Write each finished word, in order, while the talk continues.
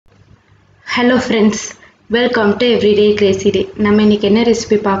Hello friends, welcome to Everyday Crazyday. நம்ம இன்னைக்கு என்ன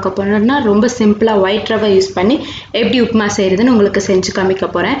ரெசிபி பார்க்க போறோம்னா ரொம்ப சிம்பிளா ஒயிட் ரவை யூஸ் பண்ணி எப்படி உப்புமா செய்யறதுன்னு உங்களுக்கு செஞ்சு காமிக்க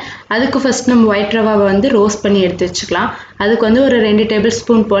போறேன். அதுக்கு ஃபர்ஸ்ட் நம்ம ஒயிட் ரவாவை வந்து ரோஸ்ட் பண்ணி எடுத்து வச்சுக்கலாம். அதுக்கு வந்து ஒரு 2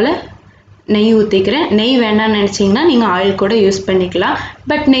 டேபிள்ஸ்பூன் போல நெய் ஊத்திக்கிறேன். நெய் வேண்டாம்னு நினைச்சீங்கன்னா நீங்க ஆயில் கூட யூஸ் பண்ணிக்கலாம்.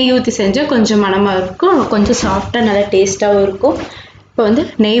 பட் நெய் ஊத்தி செஞ்சா கொஞ்சம் மணமா இருக்கும், கொஞ்சம் சாஃப்ட்டா நல்ல டேஸ்டாவும் இருக்கும். இப்போ வந்து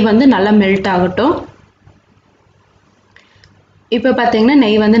நெய் வந்து நல்லா மெல்ட் ஆகட்டும். இப்போ பாத்தீங்கன்னா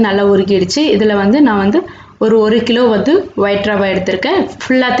நெய் வந்து நல்லா உருகிடுச்சு. இதுல வந்து நான் வந்து ஒரு 1 கிலோ வந்து ஒயிட் ரவை எடுத்திருக்கேன்.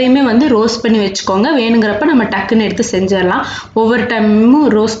 ஃபுல்லாத்தையுமே வந்து ரோஸ்ட் பண்ணி வச்சுக்கோங்க. வேணுங்கிறப்ப நம்ம டக்குன்னு எடுத்து செஞ்சிடலாம். ஒவ்வொரு டைமும்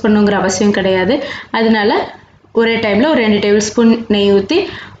ரோஸ்ட் பண்ணுங்கிற அவசியம் கிடையாது. அதனால ஒரே டைம்ல ஒரு 2 டேபிள்ஸ்பூன் நெய் ஊற்றி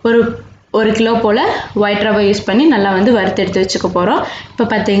ஒரு கிலோ போல் ஒயிட் ரவை யூஸ் பண்ணி நல்லா வந்து வறுத்து எடுத்து வச்சுக்க போகிறோம். இப்போ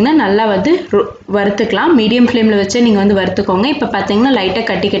பார்த்தீங்கன்னா நல்லா வந்து வறுத்துக்கலாம். மீடியம் ஃப்ளேமில் வச்சு நீங்கள் வந்து வறுத்துக்கோங்க. இப்போ பார்த்தீங்கன்னா லைட்டாக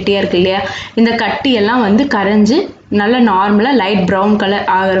கட்டியாக இருக்கு இல்லையா, இந்த கட்டியெல்லாம் வந்து கரைஞ்சி நல்லா நார்மலாக லைட் ப்ரௌன் கலர்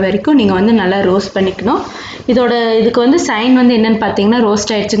ஆகிற வரைக்கும் நீங்கள் வந்து நல்லா ரோஸ்ட் பண்ணிக்கணும். இதுக்கு வந்து சைன் வந்து என்னென்னு பார்த்தீங்கன்னா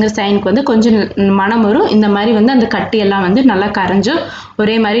ரோஸ்ட் ஆகிடுச்சுங்கிற சைனுக்கு வந்து கொஞ்சம் மனம் வரும். இந்த மாதிரி வந்து அந்த கட்டியெல்லாம் வந்து நல்லா கரைஞ்சும்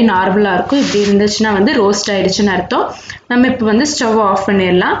ஒரே மாதிரி நார்மலாக இருக்கும். இப்படி இருந்துச்சுன்னா வந்து ரோஸ்ட் ஆகிடுச்சுன்னு அர்த்தம். நம்ம இப்போ வந்து ஸ்டவ் ஆஃப்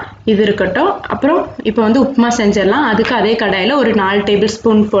பண்ணிடலாம். இது இருக்கட்டும். அப்புறம் இப்போ வந்து உப்புமா செஞ்சிடலாம். அதுக்கு அதே கடாயில் ஒரு 4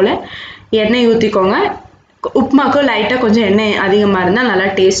 டேபிள்ஸ்பூன் போல் எண்ணெய் ஊற்றிக்கோங்க. உப்புமாக்கும் லைட்டாக கொஞ்சம் எண்ணெய் அதிகமாக இருந்தால் நல்லா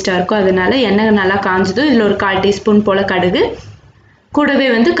டேஸ்ட்டாக இருக்கும். அதனால எண்ணெய் நல்லா காஞ்சதும் இதில் ஒரு 1/4 டீஸ்பூன் போல் கடுகு, கூடவே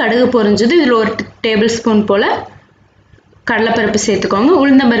வந்து கடுகு பொரிஞ்சது இதில் ஒரு டேபிள்ஸ்பூன் போல் கடலைப்பருப்பு சேர்த்துக்கோங்க.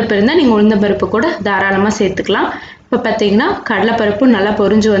 உளுந்தம்பருப்பு இருந்தால் நீங்கள் உளுந்தம்பருப்பு கூட தாராளமாக சேர்த்துக்கலாம். இப்போ பார்த்தீங்கன்னா கடலைப்பருப்பு நல்லா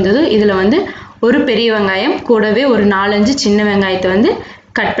பொரிஞ்சு வந்தது. இதில் வந்து ஒரு பெரிய வெங்காயம் கூடவே ஒரு 4-5 சின்ன வெங்காயத்தை வந்து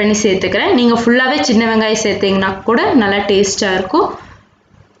கட் பண்ணி சேர்த்துக்கிறேன். நீங்கள் ஃபுல்லாகவே சின்ன வெங்காயம் சேர்த்தீங்கன்னா கூட நல்லா டேஸ்ட்டாக இருக்கும்.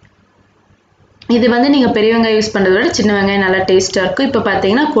 இது வந்து நீங்கள் பெரிய வெங்காயம் யூஸ் பண்ணுறத விட சின்ன வெங்காயம் நல்லா டேஸ்ட்டாக இருக்கும். இப்போ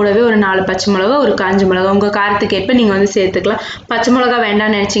பார்த்தீங்கன்னா கூடவே ஒரு 4 பச்சை மிளகா, ஒரு காஞ்ச மிளகா உங்கள் காரத்துக்கு ஏற்ப நீங்கள் வந்து சேர்த்துக்கலாம். பச்சை மிளகா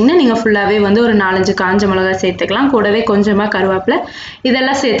வேண்டாம்னு நினச்சிங்கன்னா நீங்கள் ஃபுல்லாகவே வந்து ஒரு 4-5 காஞ்ச மிளகா சேர்த்துக்கலாம். கூடவே கொஞ்சமாக கருவேப்பிலை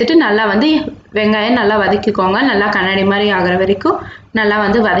இதெல்லாம் சேர்த்துட்டு நல்லா வந்து வெங்காயம் நல்லா வதக்கிக்கோங்க. நல்லா கண்ணாடி மாதிரி ஆகிற வரைக்கும் நல்லா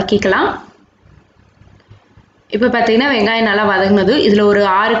வந்து வதக்கிக்கலாம். இப்போ பார்த்தீங்கன்னா வெங்காயம் நல்லா வதங்கினது இதில் ஒரு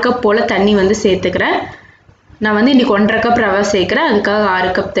 6 கப் போல் தண்ணி வந்து சேர்த்துக்கிறேன். நான் வந்து இன்றைக்கி 1.5 கப் ரவை சேர்க்குறேன். அதுக்காக 6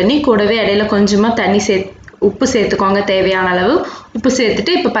 கப் தண்ணி. கூடவே இடையில கொஞ்சமாக தண்ணி உப்பு சேர்த்துக்கோங்க. தேவையான அளவு உப்பு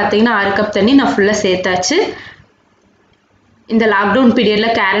சேர்த்துட்டு இப்போ பார்த்தீங்கன்னா 6 கப் தண்ணி நான் ஃபுல்லாக சேர்த்தாச்சு. இந்த லாக்டவுன்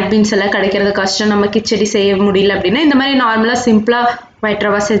பீரியடில் கேரட் பீன்ஸ் எல்லாம் கிடைக்கிறது கஷ்டம், நம்ம கிச்சடி செய்ய முடியல அப்படின்னா இந்த மாதிரி நார்மலாக சிம்பிளாக ஒயிட்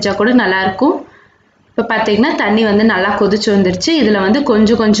ரவா செஞ்சால் கூட நல்லாயிருக்கும். இப்போ பார்த்தீங்கன்னா தண்ணி வந்து நல்லா கொதிச்சு வந்துருச்சு. இதில் வந்து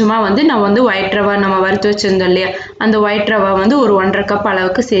கொஞ்சமாக வந்து நான் வந்து ஒயிட் ரவா நம்ம வறுத்து வச்சுருந்தோம் இல்லையா, அந்த ஒயிட் ரவா வந்து ஒரு 1.5 கப்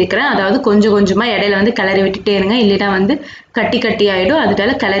அளவுக்கு சேர்க்குறேன். அதாவது கொஞ்சமாக இடையில வந்து கிளறி விட்டுட்டே இருங்க, இல்லைன்னா வந்து கட்டி ஆகிடும்.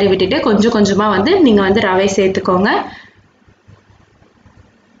 அதனால கிளறி விட்டுட்டு கொஞ்சமாக வந்து நீங்கள் வந்து ரவை சேர்த்துக்கோங்க.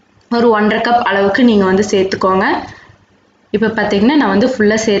 ஒரு 1.5 கப் அளவுக்கு நீங்கள் வந்து சேர்த்துக்கோங்க. இப்போ பார்த்தீங்கன்னா நான் வந்து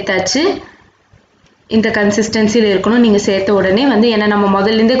ஃபுல்லாக சேர்த்தாச்சு. இந்த கன்சிஸ்டன்சியில் இருக்கணும் நீங்கள் சேர்த்த உடனே வந்து, ஏன்னா நம்ம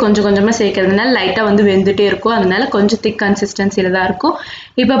முதல்லேருந்தே கொஞ்சமாக சேர்க்கறதுனால லைட்டாக வந்து வெந்துட்டே இருக்கும். அதனால கொஞ்சம் திக் கன்சிஸ்டன்சியில் தான் இருக்கும்.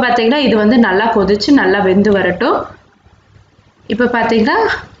 இப்போ பார்த்தீங்கன்னா இது வந்து நல்லா கொதிச்சு நல்லா வெந்து வரட்டும். இப்போ பார்த்தீங்கன்னா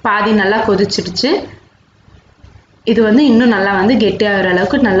பாதி நல்லா கொதிச்சிடுச்சு. இது வந்து இன்னும் நல்லா வந்து கெட்டியாகிற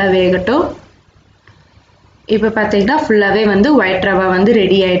அளவுக்கு நல்லா வேகட்டும். இப்போ பார்த்தீங்கன்னா ஃபுல்லாகவே வந்து ஒயிட் ரவா வந்து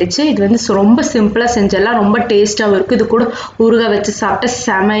ரெடி ஆகிடுச்சு. இது வந்து ரொம்ப சிம்பிளாக செஞ்சிடலாம், ரொம்ப டேஸ்ட்டாகவும் இருக்கும். இது கூட ஊறுகாய் வச்சு சாப்பிட்டா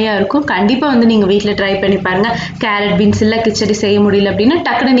செமையாக இருக்கும். கண்டிப்பாக வந்து நீங்கள் வீட்டில் ட்ரை பண்ணி பாருங்கள். கேரட் பீன்ஸ் இல்லை கிச்சடி செய்ய முடியல அப்படின்னா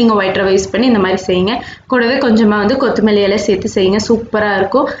டக்குனு நீங்கள் ஒயிட் ரவா யூஸ் பண்ணி இந்த மாதிரி செய்யுங்க. கூடவே கொஞ்சமாக வந்து கொத்தமல்லி எல்லாம் சேர்த்து செய்யுங்க, சூப்பராக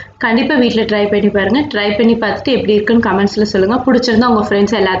இருக்கும். கண்டிப்பாக வீட்டில் ட்ரை பண்ணி பாருங்கள். ட்ரை பண்ணி பார்த்துட்டு எப்படி இருக்குன்னு கமெண்ட்ஸில் சொல்லுங்கள். பிடிச்சிருந்தா உங்கள்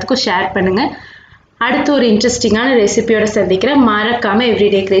ஃப்ரெண்ட்ஸ் எல்லாத்துக்கும் ஷேர் பண்ணுங்கள். அடுத்து ஒரு இன்ட்ரெஸ்டிங்கான ரெசிபியோட சந்திக்கிறேன். மறக்காமல்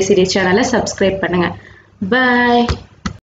எவ்ரிடே கிரேசிடே சேனலை சப்ஸ்கிரைப் பண்ணுங்கள். Bye.